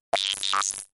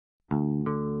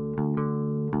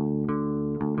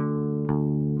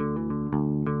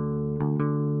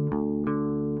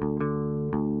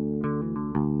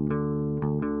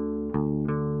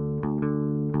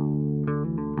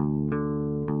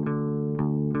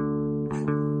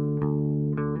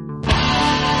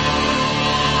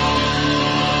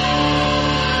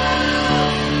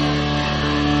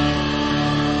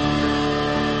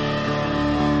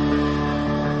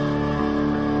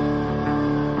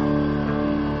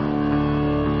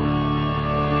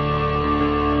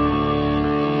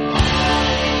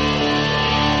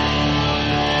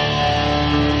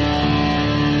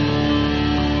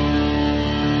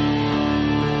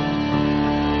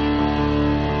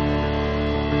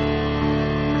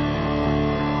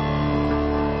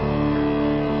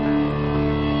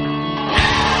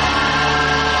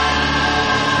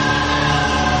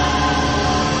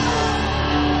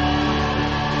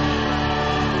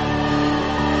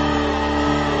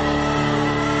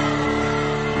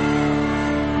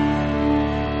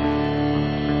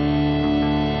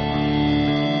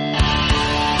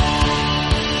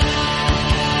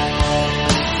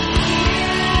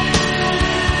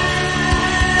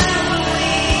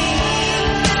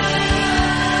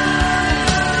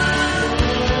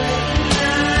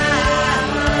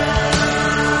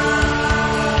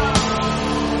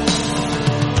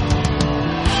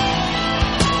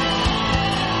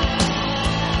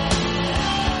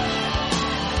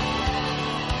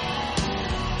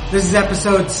This is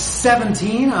episode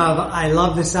 17 of I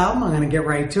Love This Album. I'm going to get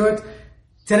right to it.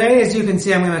 Today, as you can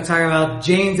see, I'm going to talk about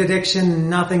Jane's Addiction,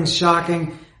 Nothing's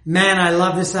Shocking. Man, I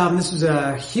love this album. This was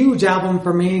a huge album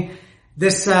for me.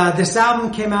 This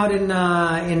album came out in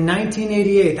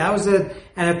 1988. And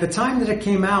at the time that it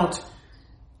came out,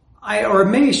 or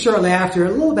maybe shortly after,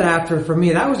 a little bit after for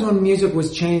me, that was when music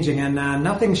was changing, and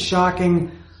Nothing's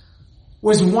Shocking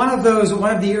was one of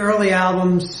the early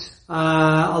albums,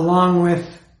 along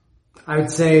with, I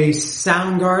would say,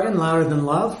 Soundgarden, Louder Than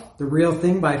Love, The Real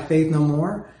Thing by Faith No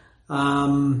More.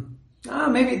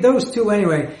 Maybe those two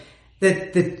anyway,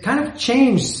 that kind of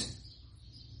changed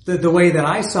the way that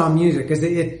I saw music, because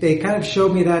they kind of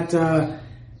showed me that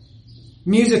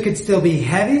music could still be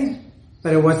heavy,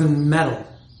 but it wasn't metal.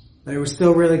 But it was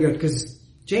still really good, because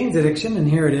Jane's Addiction, and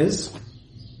here it is.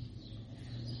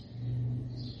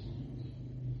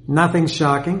 Nothing's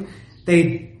Shocking.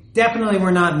 They definitely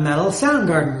were not metal.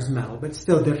 Soundgarden was metal, but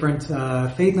still different.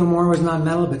 Faith No More was not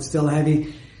metal, but still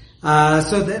heavy.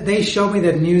 So they showed me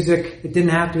that music, it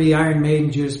didn't have to be Iron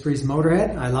Maiden, Judas Priest,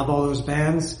 Motorhead. I love all those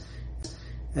bands,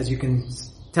 as you can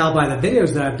tell by the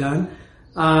videos that I've done.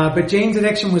 But Jane's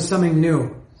Addiction was something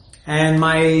new. And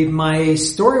my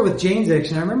story with Jane's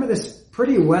Addiction, I remember this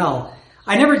pretty well.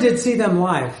 I never did see them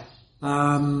live.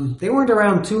 They weren't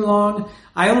around too long.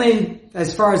 I only,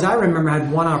 as far as I remember,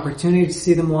 had one opportunity to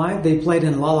see them live. They played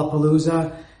in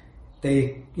Lollapalooza.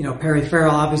 Perry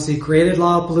Farrell obviously created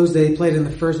Lollapalooza. They played in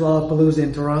the first Lollapalooza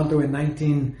in Toronto in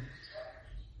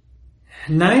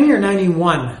 1990 or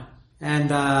 91. And,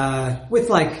 with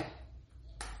like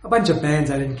a bunch of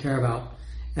bands I didn't care about.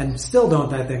 And still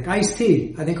don't, I think.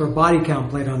 Ice-T, I think, or Body Count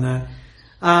played on that.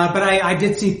 But I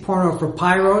did see Porno for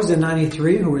Pyros in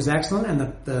 93, who was excellent. And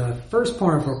the first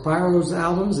Porno for Pyros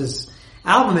album is,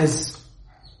 I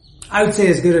would say,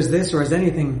 as good as this, or as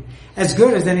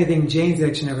good as anything Jane's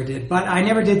Addiction ever did. But I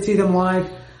never did see them live.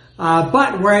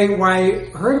 But where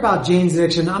I heard about Jane's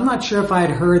Addiction, I'm not sure if I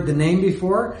had heard the name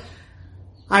before.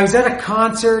 I was at a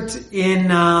concert in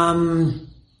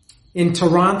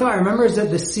Toronto. I remember it was at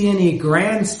the CNE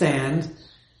Grandstand,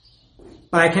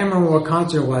 but I can't remember what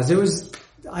concert it was. It was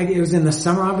in the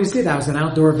summer, obviously. That was an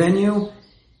outdoor venue.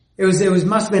 It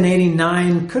must have been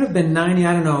 89, could have been 90,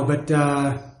 I don't know, but,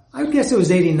 I would guess it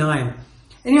was 89.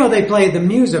 And they played the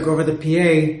music over the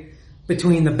PA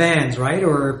between the bands, right?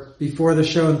 Or before the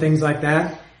show and things like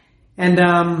that. And,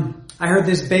 I heard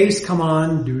this bass come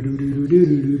on,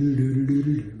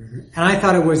 and I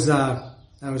thought it was, that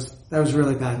was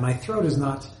really bad. My throat is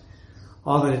not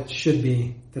all that it should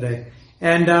be today.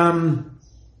 And,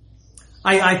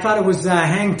 I thought it was,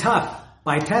 Hang Tough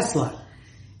by Tesla.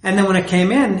 And then when it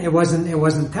came in, it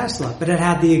wasn't Tesla, but it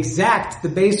had the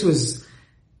bass was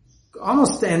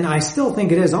almost, and I still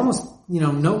think it is almost,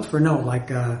 note for note,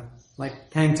 like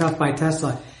Hang Tough by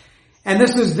Tesla. And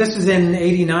this was in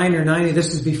 89 or 90.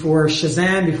 This was before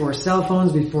Shazam, before cell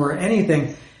phones, before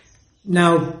anything.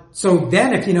 Now, so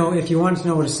then if you wanted to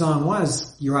know what a song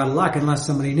was, you're out of luck unless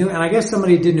somebody knew. And I guess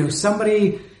somebody did know.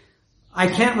 I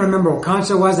can't remember what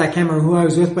concert it was. I can't remember who I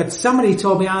was with, but somebody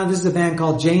told me, this is a band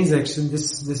called Jane's Addiction.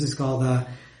 This is called,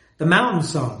 the Mountain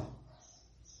Song.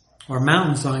 Or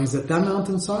Mountain Song. Is it the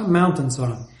Mountain Song? Mountain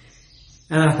Song.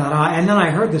 And I thought, and then I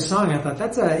heard the song. I thought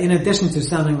that's in addition to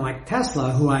sounding like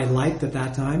Tesla, who I liked at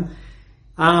that time.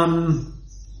 I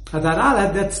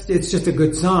thought, it's just a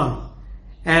good song.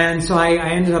 And so I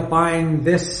ended up buying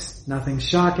this, Nothing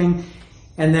Shocking.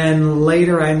 And then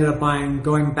later I ended up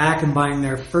going back and buying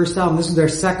their first album. This is their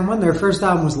second one. Their first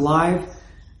album was live.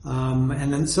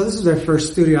 So this is their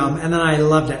first studio album. And then I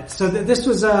loved it. So this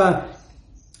was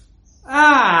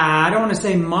I don't want to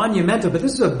say monumental, but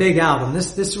this is a big album.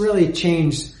 This really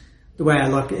changed the way I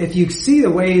look. If you see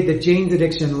the way that Jane's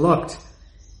Addiction looked,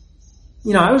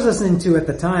 I was listening to at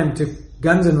the time to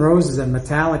Guns N' Roses and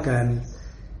Metallica and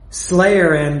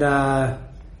Slayer and,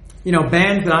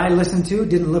 bands that I listened to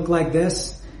didn't look like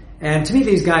this. And to me,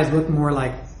 these guys look more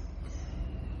like,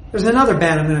 there's another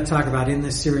band I'm going to talk about in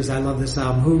this series. I love this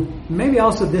album, who maybe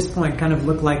also at this point kind of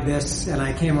looked like this, and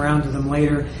I came around to them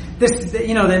later.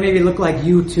 They maybe look like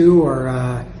U2 or,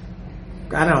 I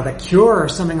don't know, The Cure or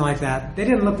something like that. They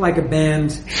didn't look like a band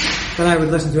that I would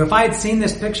listen to. If I had seen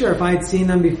this picture, if I had seen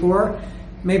them before,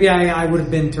 maybe I would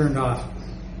have been turned off.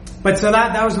 But so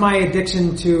that was my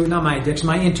introduction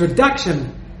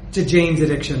to Jane's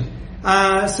Addiction.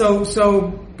 Going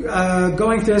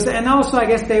through this, and also I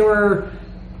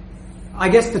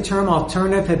guess the term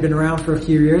alternative had been around for a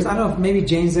few years. I don't know if maybe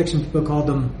Jane's Addiction people called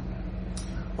them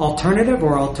alternative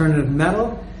or alternative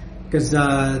metal, because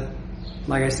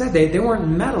like I said, they weren't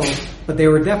metal, but they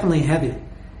were definitely heavy.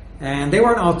 And they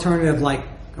weren't alternative like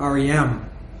REM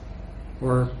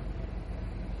or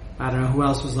I don't know who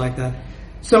else was like that.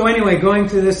 So anyway, going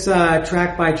through this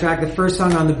track by track, the first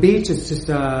song, On the Beach, is just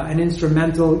an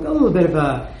instrumental, a little bit of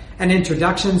an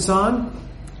introduction song.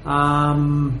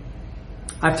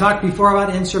 I've talked before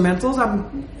about instrumentals.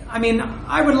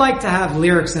 I would like to have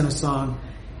lyrics in a song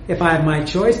if I have my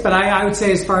choice, but I would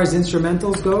say as far as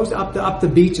instrumentals goes, Up the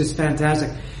Beach is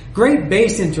fantastic. Great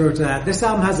bass intro to that. This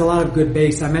album has a lot of good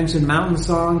bass. I mentioned Mountain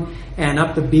Song and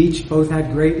Up the Beach both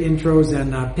had great intros,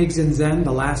 and Pigs in Zen,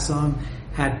 the last song,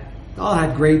 all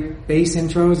had great bass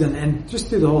intros and just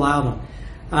through the whole album.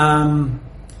 And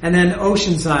then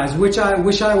Ocean Size, which I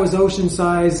wish I was Ocean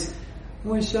Size.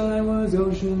 Wish I was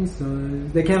Ocean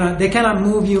Size. They cannot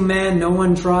move you, man. No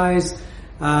one tries.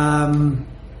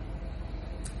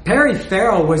 Perry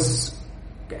Farrell was,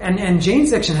 and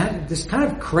Jane's Addiction had this kind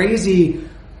of crazy,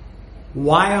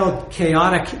 wild,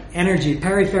 chaotic energy.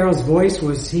 Perry Farrell's voice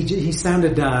was, he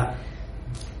sounded,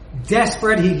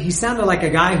 desperate. He sounded like a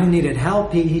guy who needed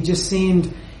help. He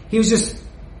was just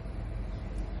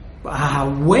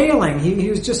wailing. He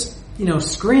was just,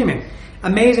 screaming.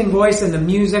 Amazing voice, and the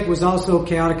music was also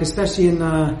chaotic, especially in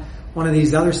one of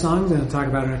these other songs I'm going to talk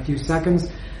about in a few seconds.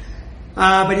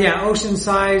 But yeah, Ocean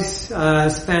Size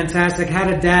is fantastic.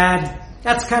 Had a Dad.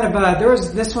 That's kind of there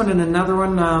was this one and another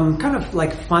one, kind of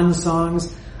like fun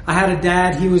songs. I Had a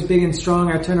Dad. He was big and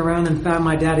strong. I turned around and found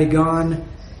my daddy gone.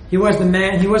 He was the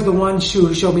man. He was the one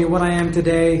who showed me what I am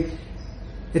today.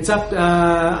 It's up.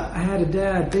 I had a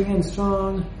dad, big and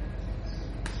strong.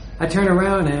 I turned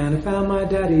around and I found my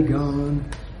daddy gone.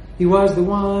 He was the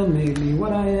one, made me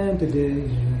what I am today.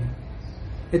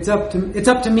 It's up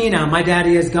to me now. My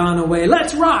daddy has gone away.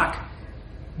 Let's rock!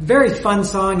 Very fun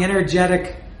song,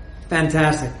 energetic,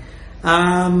 fantastic.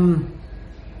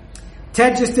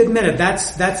 Ted Just Admitted.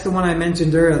 That's the one I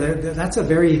mentioned earlier. That's a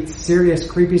very serious,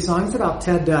 creepy song. It's about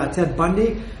Ted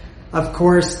Bundy. Of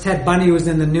course, Ted Bundy was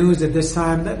in the news at this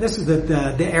time. This is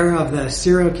the era of the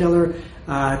serial killer.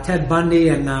 Ted Bundy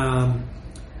and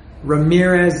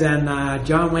Ramirez and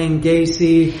John Wayne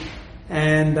Gacy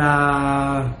and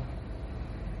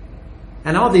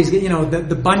all these,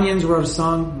 the Bunions wrote a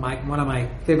song, one of my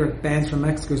favorite bands from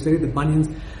Mexico City, the Bunions,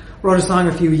 wrote a song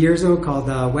a few years ago called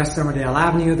West Somerdale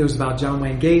Avenue. That was about John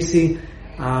Wayne Gacy.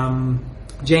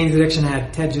 Jane's Addiction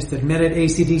had Ted Just Admitted.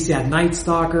 AC/DC had Night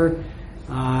Stalker.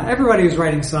 Everybody was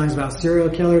writing songs about serial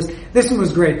killers. This one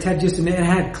was great. Ted Just Admitted. It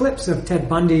had clips of Ted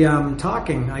Bundy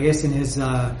talking, I guess, in his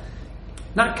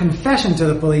not confession to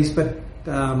the police, but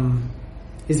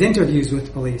his interviews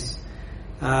with police.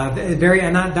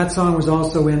 That song was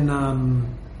also in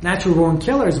Natural Born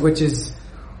Killers, which is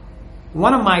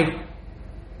one of my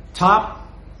top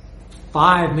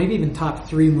 5, maybe even top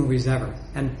 3 movies ever,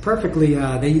 and perfectly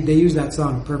they use that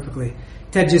song perfectly.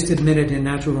 Ted Just Admitted in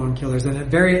Natural Born Killers, and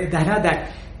that had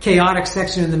that chaotic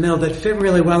section in the middle that fit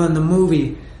really well in the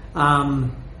movie.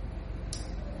 And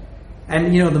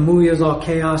the movie was all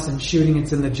chaos and shooting.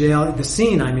 It's in the jail, the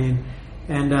scene, I mean,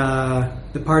 and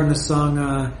the part in the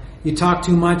song, "You Talk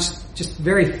Too Much," just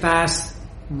very fast,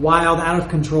 wild, out of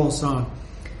control song.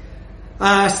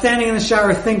 Standing in the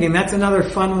Shower Thinking. That's another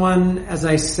fun one. As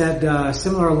I said,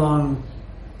 similar along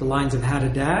the lines of Had a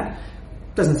Dad.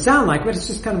 doesn't sound like, but it's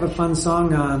just kind of a fun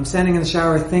song. Standing in the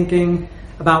shower thinking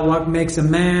about what makes a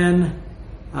man.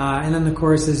 And then the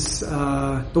chorus is,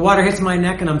 the water hits my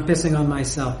neck and I'm pissing on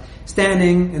myself.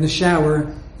 Standing in the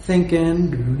shower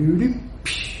thinking.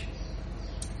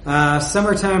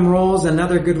 Summertime Rolls,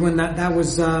 another good one. That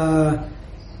was, yeah,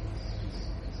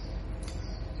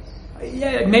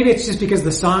 maybe it's just because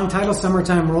the song title,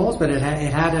 Summertime Rolls, but it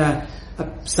had a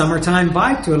summertime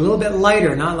vibe to it, a little bit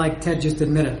lighter, not like Ted just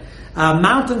admitted.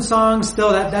 Mountain Song,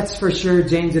 still, that's for sure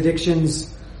Jane's Addiction's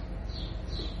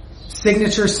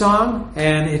signature song,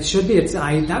 and it should be.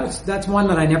 That's one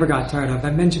that I never got tired of.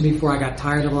 I mentioned before I got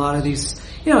tired of a lot of these,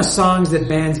 songs that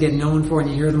bands get known for and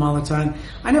you hear them all the time.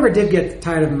 I never did get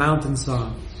tired of Mountain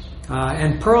Song.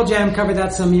 And Pearl Jam covered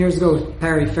that some years ago with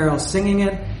Perry Farrell singing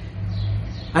it.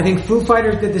 I think Foo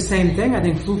Fighters did the same thing. I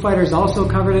think Foo Fighters also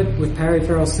covered it with Perry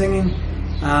Farrell singing.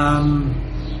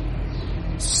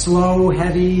 Slow,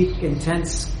 heavy,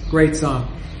 intense, great song.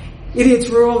 Idiots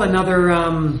Rule, another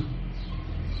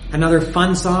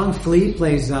fun song. Flea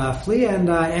and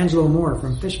Angelo Moore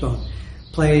from Fishbone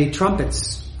play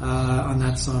trumpets on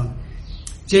that song.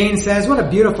 Jane Says, what a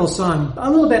beautiful song.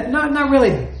 A little bit, not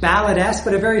really ballad-esque,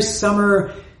 but a very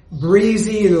summer,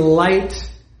 breezy, light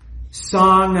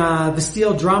song. The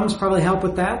steel drums probably help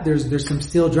with that. There's some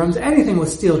steel drums. Anything with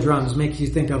steel drums makes you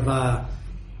think of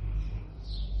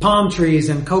palm trees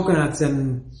and coconuts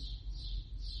and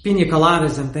pina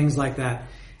coladas and things like that.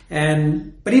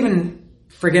 But even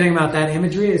forgetting about that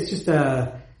imagery, it's just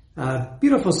a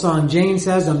beautiful song. Jane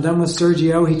Says, I'm done with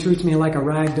Sergio. He treats me like a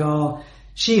rag doll.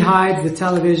 She hides the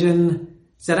television.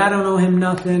 Said, I don't owe him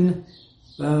nothing.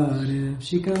 But if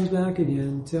she comes back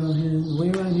again, tell him,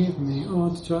 wait right here for me, or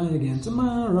to try again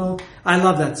tomorrow. I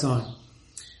love that song.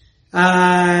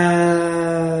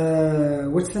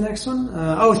 What's the next one?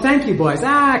 Thank You Boys.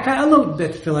 Kind of a little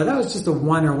bit filler. That was just a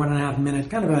 1 or 1.5 minute,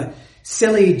 kind of a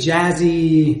silly,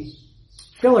 jazzy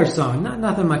filler song.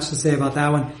 Nothing much to say about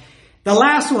that one. The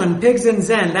last one, Pigs in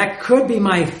Zen, that could be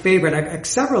my favorite.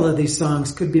 Several of these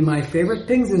songs could be my favorite.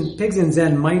 Pigs in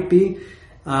Zen might be.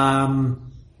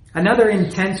 Another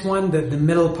intense one, the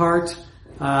middle part,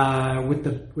 with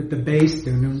the bass,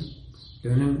 and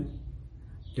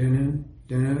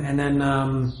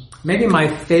then, maybe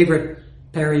my favorite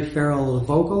Perry Farrell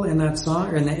vocal in that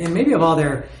song, and maybe of all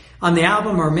on the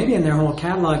album, or maybe in their whole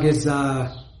catalog is,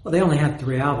 they only had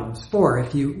 3 albums. 4,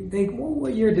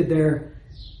 what year did their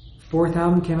 4th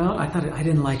album came out? I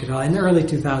didn't like it all. In the early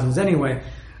 2000s anyway.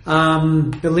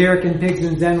 The lyric in Pigs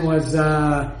in Zen was,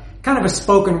 kind of a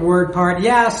spoken word part.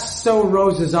 Yeah, so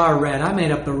roses are red. I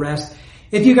made up the rest.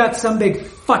 If you got some big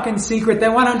fucking secret,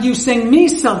 then why don't you sing me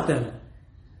something?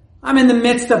 I'm in the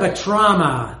midst of a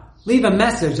trauma. Leave a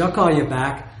message. I'll call you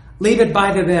back. Leave it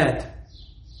by the bed.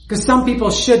 Because some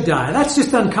people should die. That's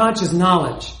just unconscious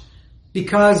knowledge.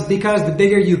 Because the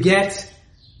bigger you get,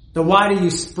 the wider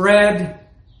you spread.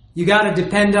 You gotta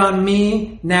depend on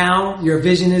me. Now your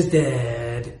vision is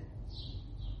dead.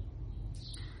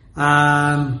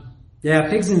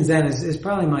 Yeah, Pigs in Zen is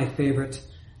probably my favorite.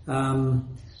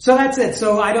 So that's it.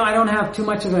 So I don't have too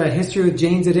much of a history with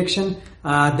Jane's Addiction.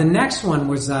 The next one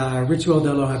was Ritual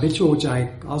de lo Habitual, which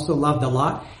I also loved a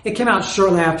lot. It came out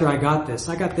shortly after I got this.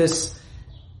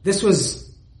 This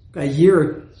was a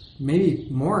year, maybe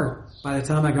more by the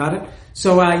time I got it.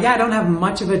 So I don't have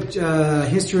much of a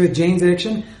history with Jane's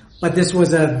Addiction, but this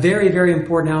was a very, very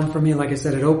important album for me. Like I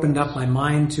said, it opened up my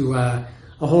mind to a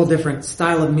whole different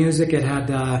style of music. It had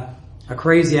a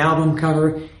crazy album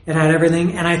cover. It had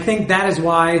everything. And I think that is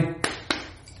why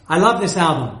I love this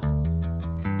album.